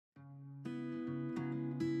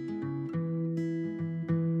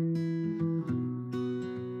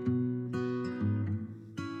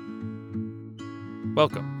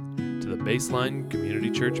Welcome to the Baseline Community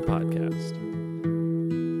Church Podcast.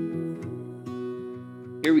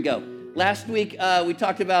 Here we go. Last week, we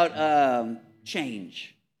talked about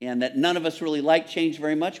change, and that none of us really like change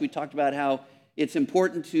very much. We talked about how it's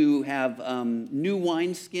important to have new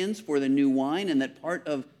wineskins for the new wine, and that part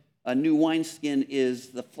of a new wineskin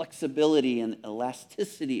is the flexibility and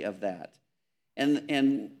elasticity of that.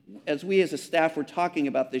 And as we as a staff were talking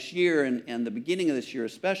about this year and the beginning of this year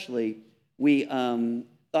especially, we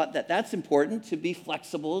thought that that's important. To be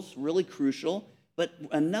flexible is really crucial. But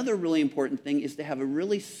another really important thing is to have a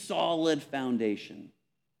really solid foundation,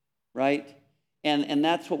 right? And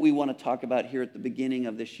that's what we want to talk about here at the beginning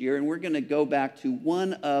of this year. And we're going to go back to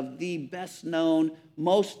one of the best known,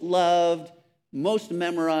 most loved, most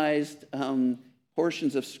memorized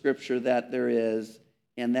portions of Scripture that there is.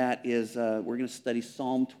 And that is, we're going to study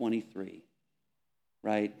Psalm 23,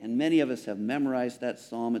 right? And many of us have memorized that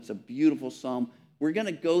psalm. It's a beautiful psalm. We're going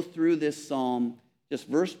to go through this psalm just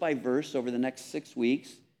verse by verse over the next 6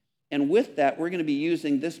 weeks. And with that, we're going to be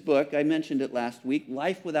using this book. I mentioned it last week,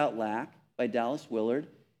 Life Without Lack by Dallas Willard.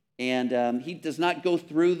 And he does not go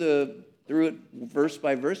through it verse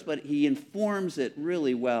by verse, but he informs it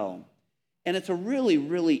really well. And it's a really,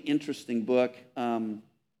 really interesting book.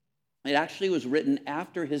 It actually was written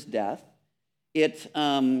after his death. In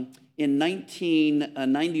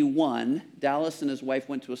 1991, Dallas and his wife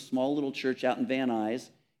went to a small little church out in Van Nuys,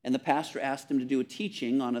 and the pastor asked him to do a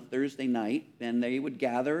teaching on a Thursday night, and they would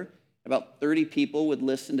gather. About 30 people would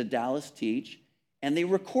listen to Dallas teach, and they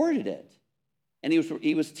recorded it. And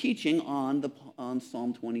he was teaching on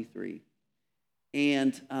Psalm 23.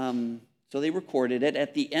 And so they recorded it.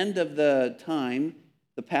 At the end of the time,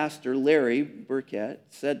 the pastor, Larry Burkett,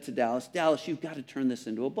 said to Dallas, "Dallas, you've got to turn this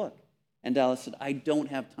into a book." And Dallas said, "I don't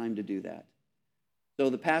have time to do that." So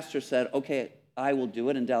the pastor said, "Okay, I will do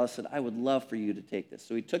it." And Dallas said, "I would love for you to take this."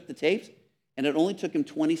 So he took the tapes, and it only took him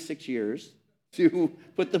 26 years to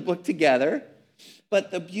put the book together.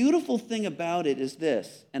 But the beautiful thing about it is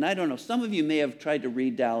this, and I don't know, some of you may have tried to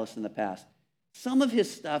read Dallas in the past. Some of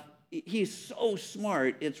his stuff, he's so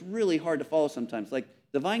smart, it's really hard to follow sometimes. Like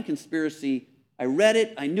Divine Conspiracy, I read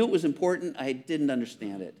it, I knew it was important, I didn't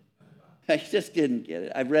understand it. I just didn't get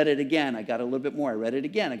it. I read it again, I got a little bit more. I read it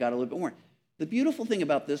again, I got a little bit more. The beautiful thing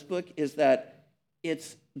about this book is that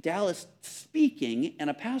it's Dallas speaking and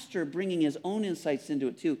a pastor bringing his own insights into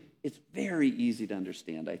it too. It's very easy to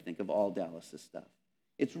understand, I think, of all Dallas's stuff.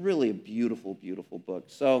 It's really a beautiful, beautiful book.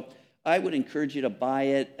 So I would encourage you to buy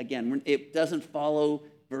it. Again, it doesn't follow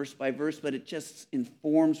verse by verse, but it just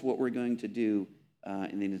informs what we're going to do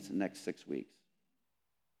in the next 6 weeks.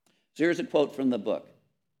 So here's a quote from the book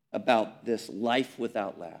about this life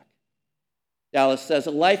without lack. Dallas says,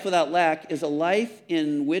 "A life without lack is a life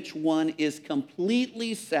in which one is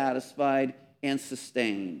completely satisfied and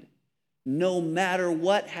sustained, no matter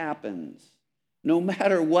what happens. No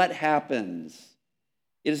matter what happens.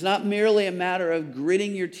 It is not merely a matter of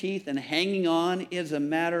gritting your teeth and hanging on. It is a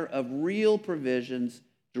matter of real provisions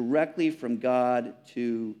directly from God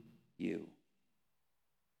to you."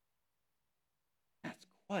 That's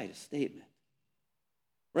quite a statement.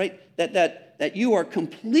 Right? That you are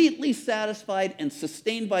completely satisfied and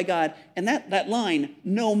sustained by God. And that line,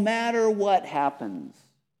 no matter what happens.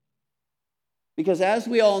 Because as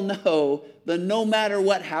we all know, the no matter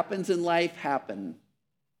what happens in life happen.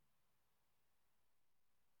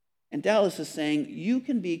 And Dallas is saying you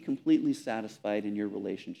can be completely satisfied in your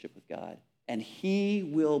relationship with God, and He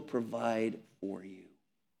will provide for you.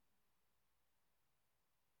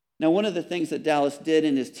 Now, one of the things that Dallas did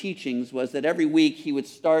in his teachings was that every week he would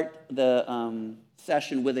start the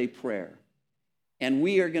session with a prayer. And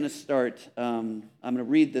we are going to start, I'm going to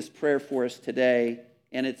read this prayer for us today,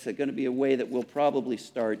 and it's going to be a way that we'll probably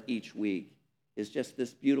start each week, is just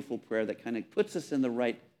this beautiful prayer that kind of puts us in the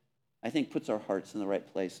right, I think puts our hearts in the right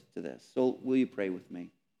place to this. So will you pray with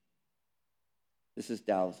me? This is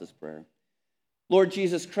Dallas's prayer. Lord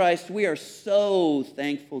Jesus Christ, we are so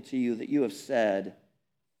thankful to you that you have said,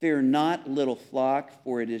 "Fear not, little flock,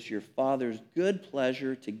 for it is your Father's good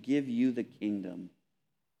pleasure to give you the kingdom."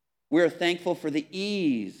 We are thankful for the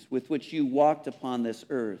ease with which you walked upon this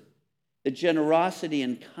earth, the generosity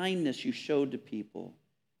and kindness you showed to people,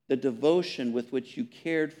 the devotion with which you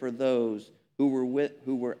cared for those who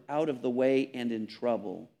were out of the way and in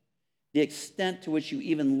trouble, the extent to which you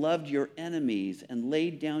even loved your enemies and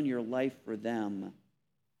laid down your life for them.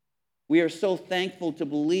 We are so thankful to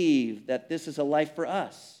believe that this is a life for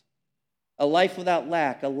us, a life without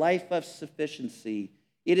lack, a life of sufficiency.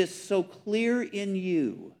 It is so clear in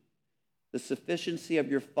you, the sufficiency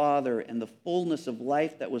of your Father and the fullness of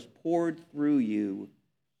life that was poured through you,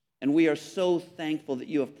 And we are so thankful that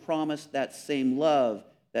you have promised that same love,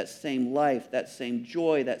 that same life, that same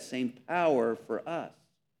joy, that same power for us.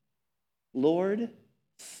 Lord,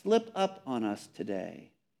 slip up on us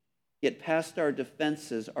today. Get past our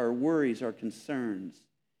defenses, our worries, our concerns.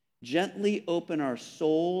 Gently open our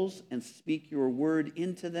souls and speak your word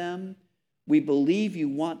into them. We believe you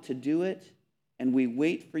want to do it, and we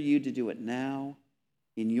wait for you to do it now.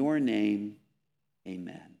 In your name,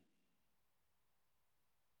 amen.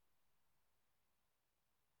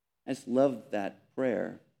 I just love that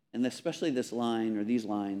prayer, and especially this line or these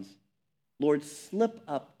lines. Lord, slip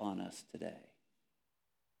up on us today.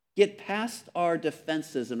 Get past our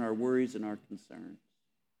defenses and our worries and our concerns.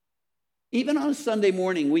 Even on a Sunday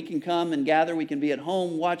morning, we can come and gather, we can be at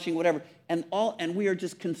home watching whatever, and we are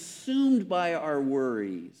just consumed by our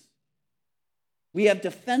worries. We have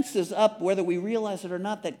defenses up, whether we realize it or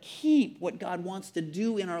not, that keep what God wants to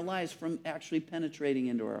do in our lives from actually penetrating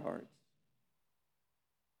into our hearts.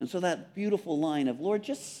 And so that beautiful line of, Lord,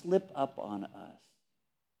 just slip up on us.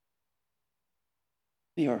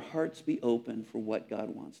 May our hearts be open for what God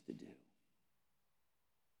wants to do.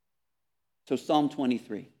 So Psalm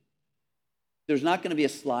 23. There's not going to be a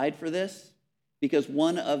slide for this because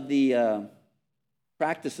one of the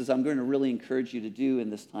practices I'm going to really encourage you to do in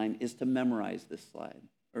this time is to memorize this slide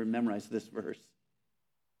or memorize this verse,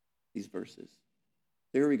 these verses.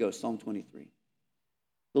 There we go, Psalm 23.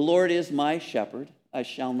 The Lord is my shepherd, I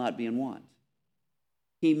shall not be in want.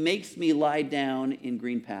 He makes me lie down in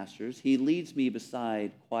green pastures. He leads me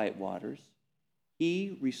beside quiet waters.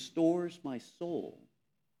 He restores my soul.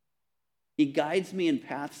 He guides me in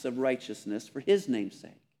paths of righteousness for his name's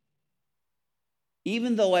sake.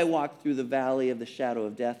 Even though I walk through the valley of the shadow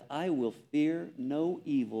of death, I will fear no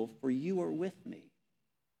evil, for you are with me.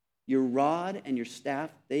 Your rod and your staff,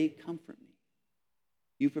 they comfort me.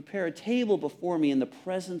 You prepare a table before me in the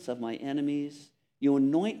presence of my enemies. You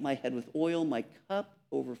anoint my head with oil, my cup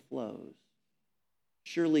overflows.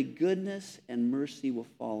 Surely goodness and mercy will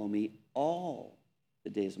follow me all the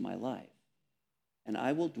days of my life, and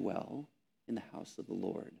I will dwell in the house of the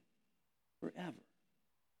Lord forever.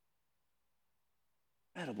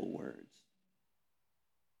 Incredible words.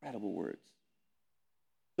 Incredible words.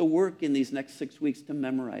 So work in these next 6 weeks to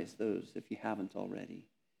memorize those if you haven't already,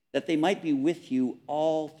 that they might be with you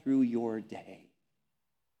all through your day.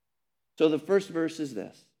 So the first verse is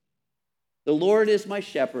this. The Lord is my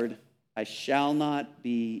shepherd, I shall not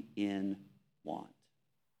be in want.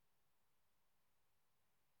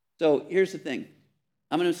 So here's the thing.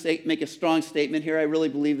 I'm going to make a strong statement here. I really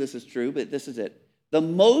believe this is true, but this is it. The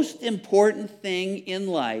most important thing in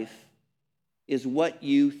life is what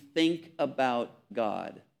you think about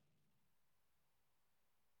God.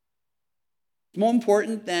 It's more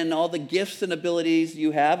important than all the gifts and abilities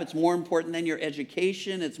you have. It's more important than your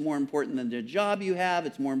education. It's more important than the job you have.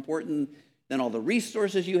 It's more important than all the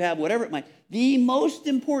resources you have, whatever it might. The most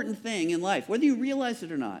important thing in life, whether you realize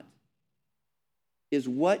it or not, is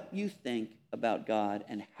what you think about God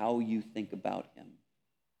and how you think about him.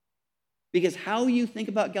 Because how you think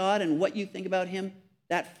about God and what you think about him,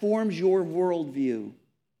 that forms your worldview.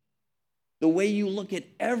 The way you look at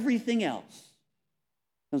everything else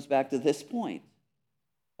comes back to this point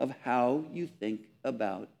of how you think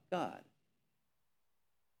about God.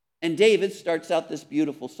 And David starts out this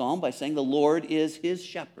beautiful psalm by saying the Lord is his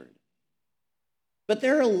shepherd. But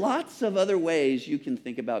there are lots of other ways you can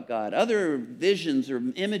think about God, other visions or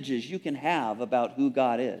images you can have about who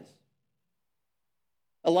God is.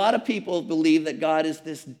 A lot of people believe that God is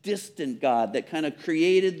this distant God that kind of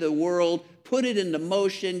created the world, put it into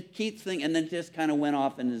motion, keeps things, and then just kind of went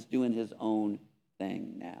off and is doing his own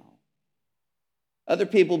thing now. Other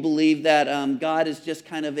people believe that God is just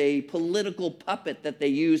kind of a political puppet that they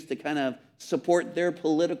use to kind of support their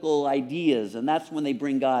political ideas, and that's when they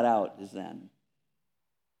bring God out, is then.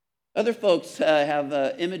 Other folks have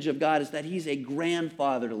an image of God as that he's a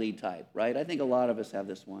grandfatherly type, right? I think a lot of us have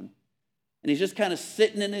this one. And he's just kind of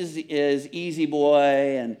sitting in his easy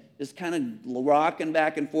boy and just kind of rocking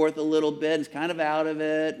back and forth a little bit. He's kind of out of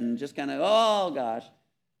it and just kind of, oh gosh,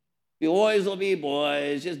 boys will be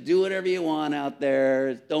boys. Just do whatever you want out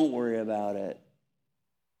there. Don't worry about it.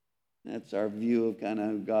 That's our view of kind of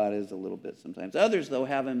who God is a little bit sometimes. Others, though,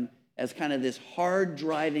 have him as kind of this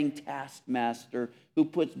hard-driving taskmaster who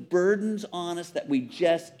puts burdens on us that we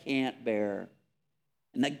just can't bear.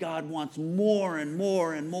 And that God wants more and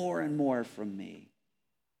more and more and more from me.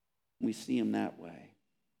 We see him that way.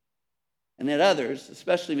 And then others,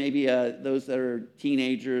 especially maybe those that are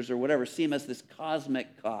teenagers or whatever, see him as this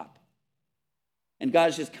cosmic cop. And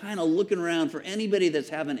God's just kind of looking around for anybody that's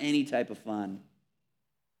having any type of fun.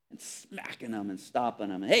 and smacking them and stopping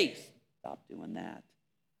them. Hey, stop doing that.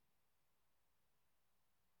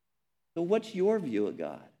 So what's your view of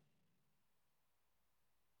God?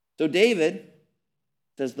 So David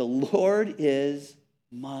says, the Lord is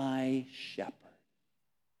my shepherd.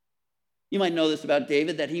 You might know this about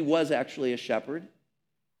David, that he was actually a shepherd.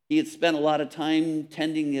 He had spent a lot of time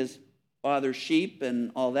tending his father's sheep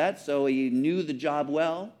and all that, so he knew the job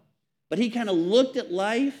well. But he kind of looked at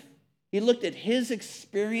life. He looked at his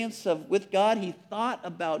experience with God. He thought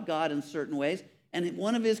about God in certain ways. And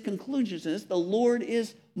one of his conclusions is, the Lord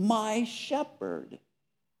is my shepherd.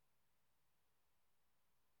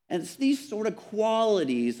 And it's these sort of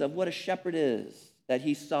qualities of what a shepherd is that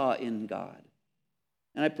he saw in God.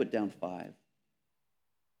 And I put down 5.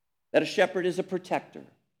 That a shepherd is a protector.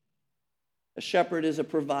 A shepherd is a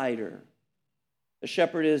provider. A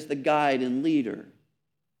shepherd is the guide and leader.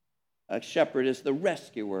 A shepherd is the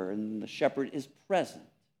rescuer, and the shepherd is present.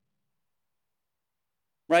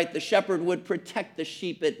 Right? The shepherd would protect the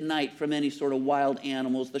sheep at night from any sort of wild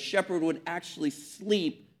animals. The shepherd would actually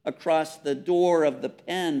sleep across the door of the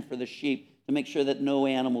pen for the sheep to make sure that no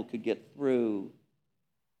animal could get through.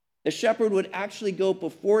 The shepherd would actually go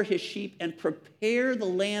before his sheep and prepare the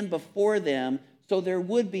land before them so there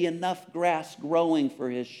would be enough grass growing for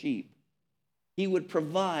his sheep. He would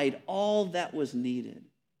provide all that was needed.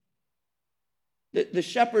 The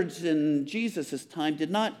shepherds in Jesus' time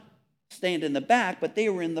did not stand in the back, but they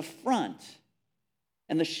were in the front.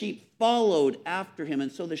 And the sheep followed after him.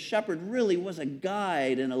 And so the shepherd really was a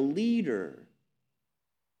guide and a leader.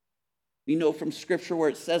 We know from Scripture where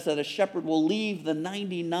it says that a shepherd will leave the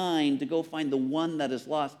 99 to go find the one that is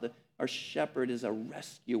lost. Our shepherd is a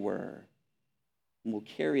rescuer and will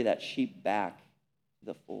carry that sheep back to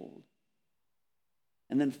the fold.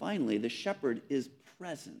 And then finally, the shepherd is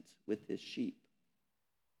present with his sheep.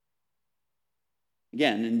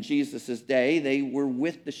 Again, in Jesus' day, they were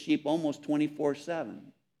with the sheep almost 24/7,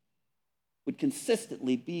 would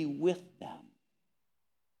consistently be with them.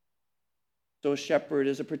 So a shepherd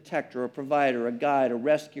is a protector, a provider, a guide, a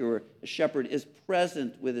rescuer. A shepherd is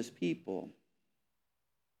present with his people.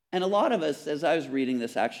 And a lot of us, as I was reading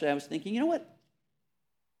this, actually, I was thinking, you know what?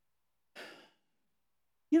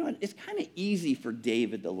 It's kind of easy for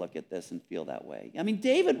David to look at this and feel that way. I mean,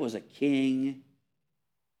 David was a king.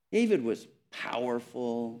 David was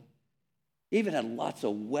powerful. David had lots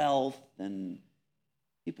of wealth, and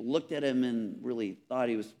people looked at him and really thought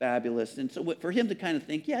he was fabulous. And so for him to kind of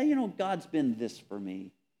think, yeah, God's been this for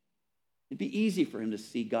me. It'd be easy for him to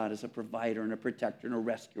see God as a provider and a protector and a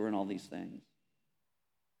rescuer and all these things.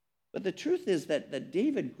 But the truth is that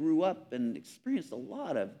David grew up and experienced a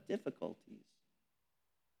lot of difficulties.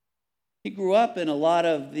 He grew up in a lot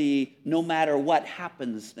of the no matter what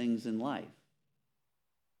happens things in life.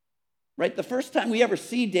 Right? The first time we ever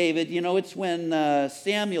see David, it's when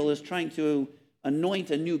Samuel is trying to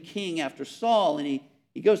anoint a new king after Saul, and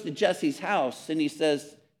he goes to Jesse's house, and he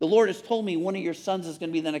says, the Lord has told me one of your sons is going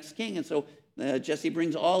to be the next king. And so Jesse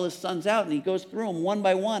brings all his sons out, and he goes through them one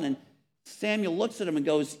by one, and Samuel looks at him and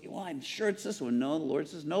goes, well, I'm sure it's this one. No, the Lord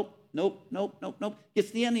says, nope. Gets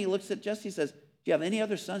to the end, and he looks at Jesse and says, do you have any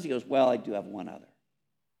other sons? He goes, well, I do have one other.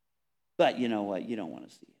 But you know what? You don't want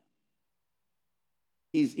to see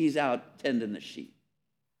him. He's out tending the sheep.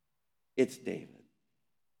 It's David.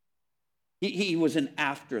 He was an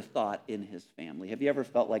afterthought in his family. Have you ever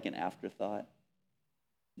felt like an afterthought?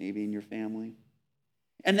 Maybe in your family?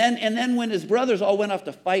 And then when his brothers all went off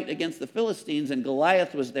to fight against the Philistines and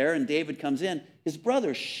Goliath was there and David comes in, his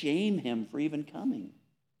brothers shame him for even coming.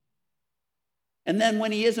 And then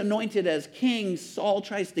when he is anointed as king, Saul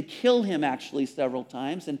tries to kill him actually several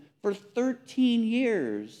times. And for 13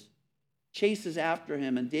 years, chases after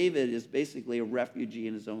him. And David is basically a refugee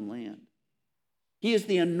in his own land. He is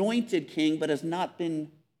the anointed king, but has not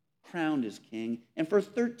been crowned as king. And for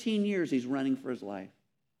 13 years, he's running for his life.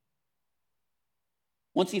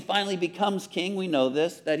 Once he finally becomes king, we know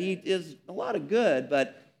this, that he is a lot of good,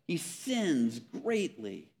 but he sins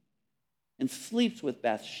greatly and sleeps with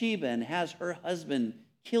Bathsheba and has her husband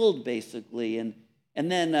killed, basically. And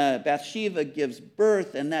then Bathsheba gives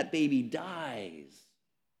birth, and that baby dies.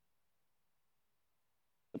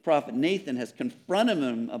 The prophet Nathan has confronted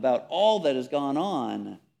him about all that has gone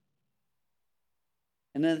on.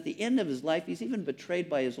 And then at the end of his life, he's even betrayed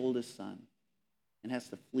by his oldest son and has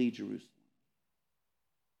to flee Jerusalem.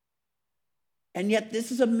 And yet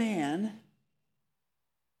this is a man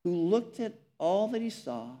who looked at all that he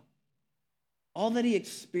saw, all that he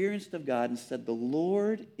experienced of God, and said, the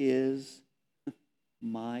Lord is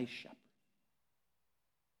my shepherd.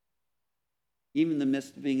 Even in the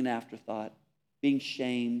midst of being an afterthought, being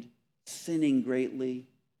shamed, sinning greatly,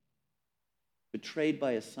 betrayed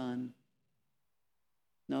by a son.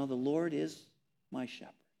 No, the Lord is my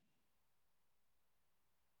shepherd.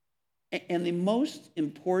 And the most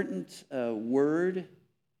important word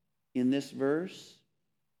in this verse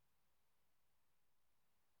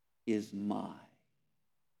is my.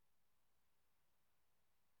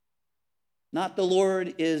 Not the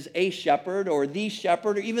Lord is a shepherd or the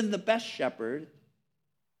shepherd or even the best shepherd.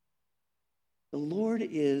 The Lord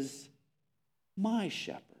is my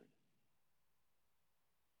shepherd.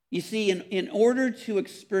 You see, in order to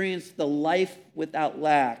experience the life without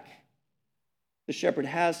lack the shepherd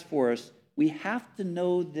has for us, we have to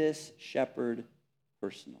know this shepherd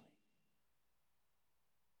personally.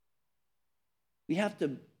 We have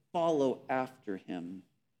to follow after him.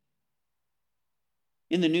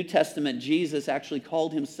 In the New Testament, Jesus actually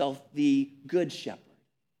called himself the Good Shepherd.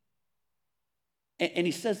 And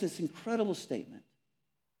he says this incredible statement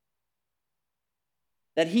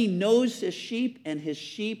that he knows his sheep and his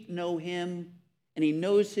sheep know him, and he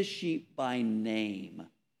knows his sheep by name.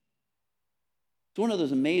 It's one of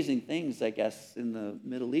those amazing things, I guess, in the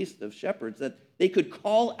Middle East of shepherds, that they could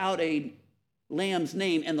call out a lamb's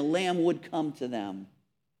name and the lamb would come to them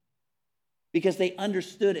because they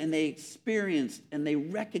understood and they experienced and they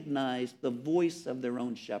recognized the voice of their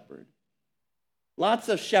own shepherd. Lots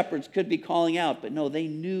of shepherds could be calling out, but no, they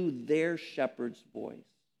knew their shepherd's voice.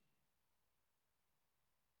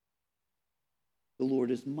 The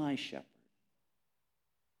Lord is my shepherd.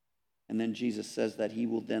 And then Jesus says that he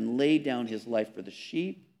will then lay down his life for the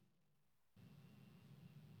sheep.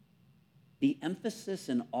 The emphasis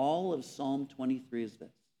in all of Psalm 23 is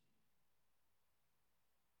this: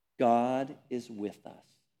 God is with us.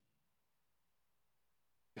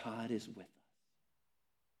 God is with us.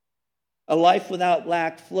 A life without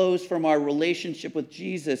lack flows from our relationship with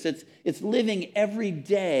Jesus. It's living every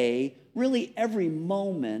day, really every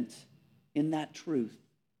moment, in that truth.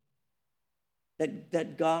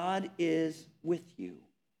 That God is with you.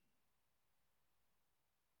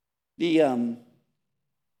 The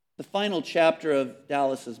final chapter of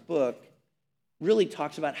Dallas's book really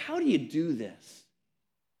talks about how do you do this?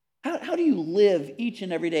 How do you live each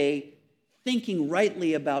and every day thinking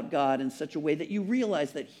rightly about God in such a way that you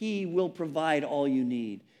realize that he will provide all you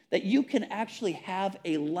need, that you can actually have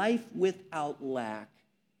a life without lack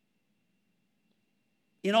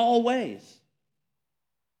in all ways.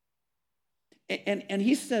 And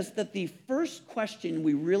he says that the first question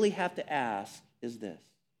we really have to ask is this: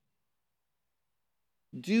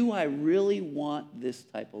 do I really want this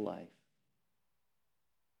type of life?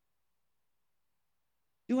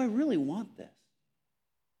 Do I really want this?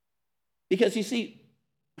 Because you see,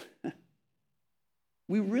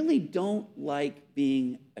 we really don't like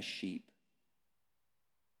being a sheep.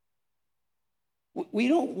 We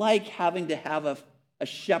don't like having to have a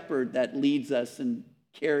shepherd that leads us and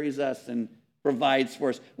carries us and provides for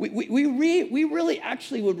us. We really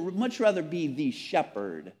actually would much rather be the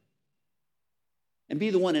shepherd and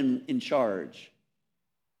be the one in charge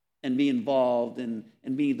and be involved and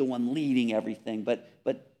be the one leading everything. But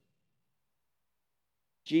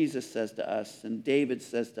Jesus says to us, and David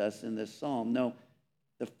says to us in this psalm, no,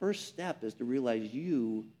 the first step is to realize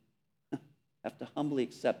you have to humbly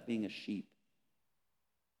accept being a sheep.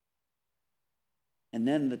 And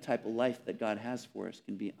then the type of life that God has for us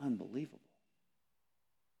can be unbelievable.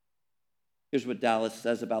 Here's what Dallas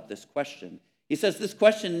says about this question. He says this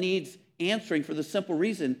question needs answering for the simple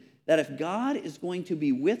reason that if God is going to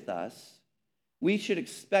be with us, we should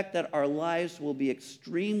expect that our lives will be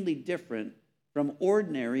extremely different from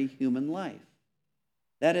ordinary human life.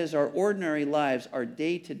 That is, our ordinary lives, our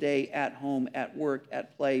day-to-day, at home, at work,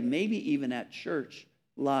 at play, maybe even at church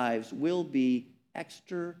lives will be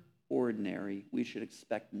extraordinary. We should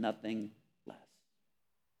expect nothing less.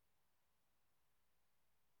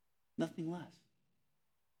 Nothing less.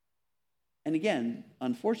 And again,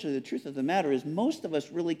 unfortunately, the truth of the matter is most of us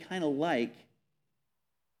really kind of like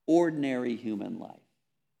ordinary human life.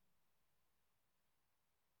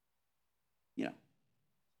 You know,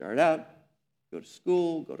 start out, go to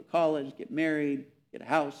school, go to college, get married, get a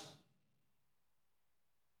house,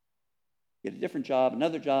 get a different job,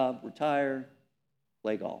 another job, retire,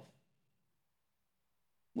 play golf.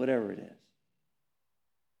 Whatever it is.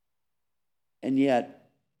 And yet,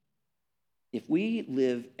 if we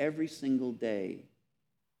live every single day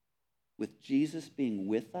with Jesus being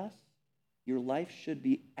with us, your life should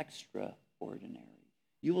be extraordinary.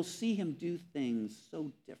 You will see him do things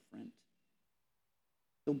so different.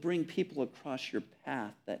 He'll bring people across your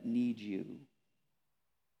path that need you.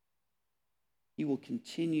 He will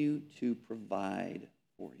continue to provide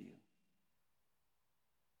for you.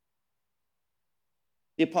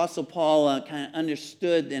 The Apostle Paul kind of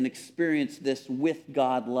understood and experienced this with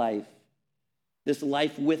God life, this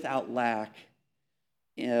life without lack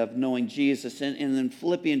of knowing Jesus. And the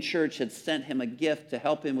Philippian church had sent him a gift to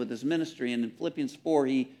help him with his ministry. And in Philippians 4,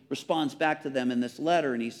 he responds back to them in this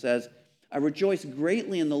letter, and he says, I rejoice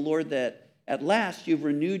greatly in the Lord that at last you've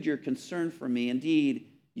renewed your concern for me. Indeed,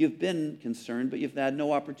 you've been concerned, but you've had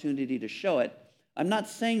no opportunity to show it. I'm not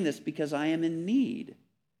saying this because I am in need,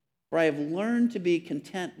 for I have learned to be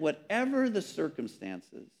content whatever the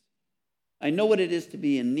circumstances. I know what it is to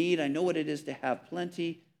be in need. I know what it is to have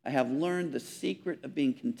plenty. I have learned the secret of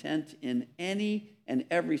being content in any and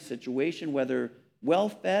every situation, whether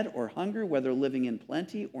well-fed or hunger, whether living in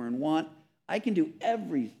plenty or in want. I can do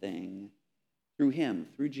everything through him,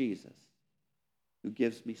 through Jesus, who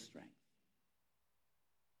gives me strength.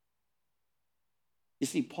 You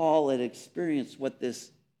see, Paul had experienced what this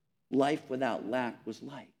life without lack was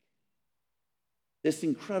like. This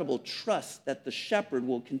incredible trust that the shepherd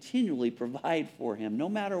will continually provide for him, no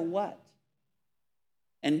matter what.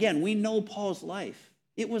 And again, we know Paul's life.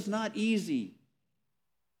 It was not easy.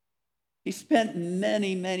 He spent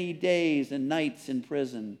many, many days and nights in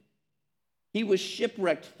prison. He was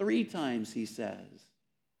shipwrecked 3 times, he says.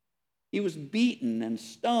 He was beaten and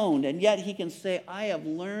stoned, and yet he can say, I have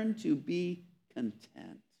learned to be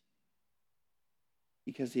content.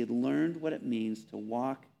 Because he had learned what it means to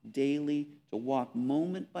walk daily, to walk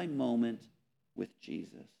moment by moment with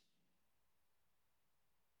Jesus.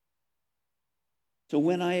 So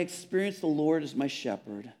when I experience the Lord as my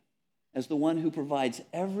shepherd, as the one who provides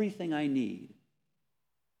everything I need,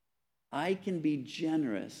 I can be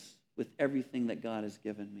generous with everything that God has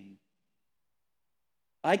given me.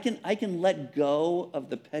 I can let go of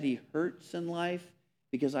the petty hurts in life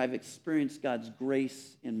because I've experienced God's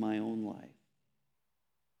grace in my own life.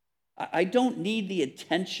 I don't need the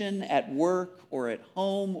attention at work or at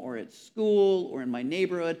home or at school or in my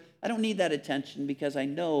neighborhood. I don't need that attention because I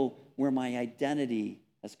know where my identity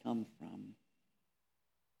has come from.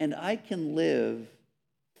 And I can live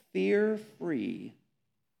fear-free,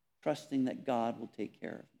 trusting that God will take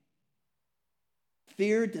care of me.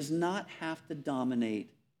 Fear does not have to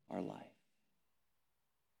dominate our life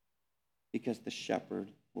because the shepherd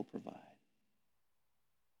will provide.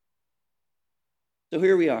 So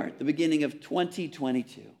here we are at the beginning of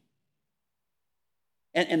 2022.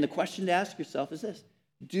 And the question to ask yourself is this: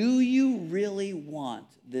 do you really want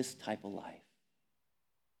this type of life?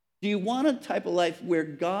 Do you want a type of life where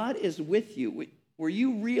God is with you, where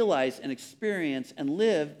you realize and experience and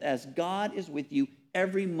live as God is with you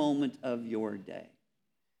every moment of your day?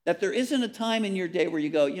 That there isn't a time in your day where you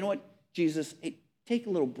go, you know what, Jesus, hey, take a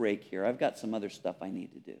little break here. I've got some other stuff I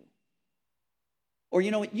need to do. Or, you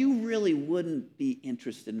know what, you really wouldn't be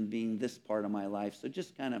interested in being this part of my life, so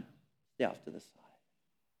just kind of stay off to the side.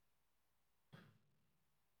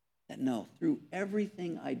 That no, through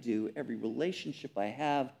everything I do, every relationship I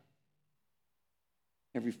have,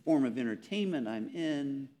 every form of entertainment I'm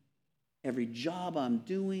in, every job I'm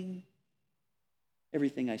doing,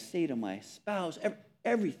 everything I say to my spouse,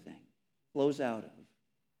 everything flows out of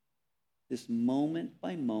this moment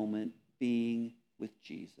by moment being with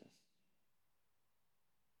Jesus.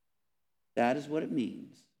 That is what it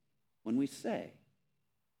means when we say,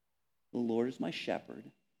 the Lord is my shepherd,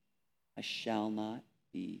 I shall not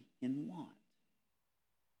be in want.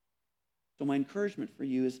 So my encouragement for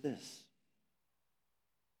you is this: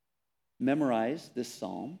 memorize this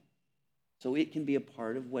psalm so it can be a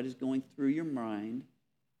part of what is going through your mind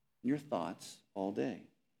and your thoughts all day.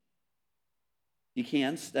 You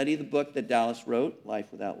can study the book that Dallas wrote, Life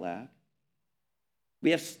Without Lack.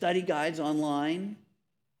 We have study guides online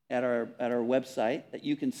at our website that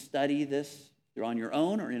you can study this either on your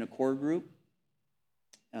own or in a core group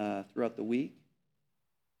throughout the week.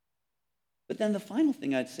 But then the final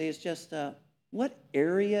thing I'd say is just what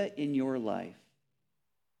area in your life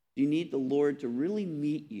do you need the Lord to really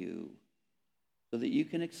meet you so that you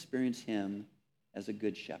can experience him as a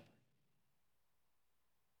good shepherd?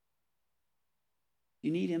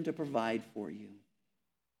 You need him to provide for you.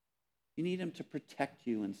 You need him to protect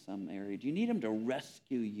you in some area. Do you need him to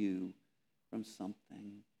rescue you from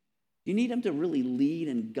something? Do you need him to really lead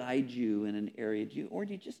and guide you in an area? Or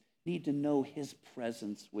do you just need to know his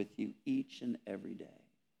presence with you each and every day?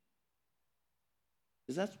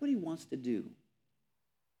 Because that's what he wants to do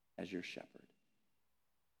as your shepherd.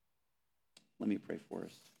 Let me pray for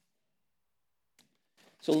us.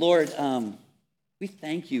 So, Lord, we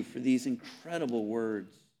thank you for these incredible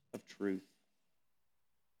words of truth.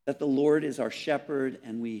 That the Lord is our shepherd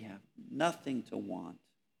and we have nothing to want.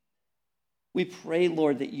 We pray,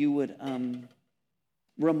 Lord, that you would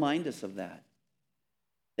remind us of that.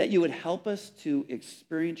 that you would help us to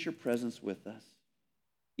experience your presence with us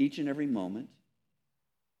each and every moment.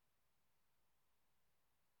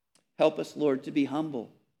 Help us, Lord, to be humble,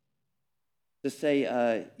 to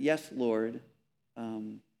say, yes, Lord,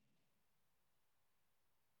 I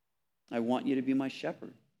want you to be my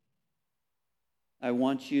shepherd. I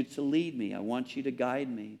want you to lead me. I want you to guide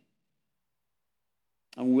me.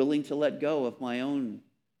 I'm willing to let go of my own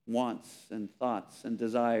wants and thoughts and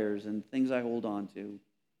desires and things I hold on to.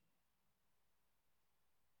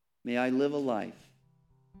 May I live a life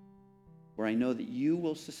where I know that you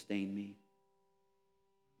will sustain me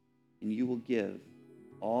and you will give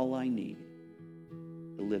all I need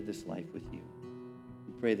to live this life with you.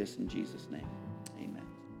 We pray this in Jesus' name. Amen.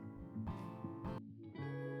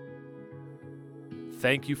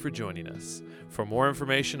 Thank you for joining us. For more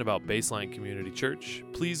information about Baseline Community Church,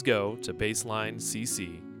 please go to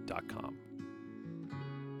baselinecc.com.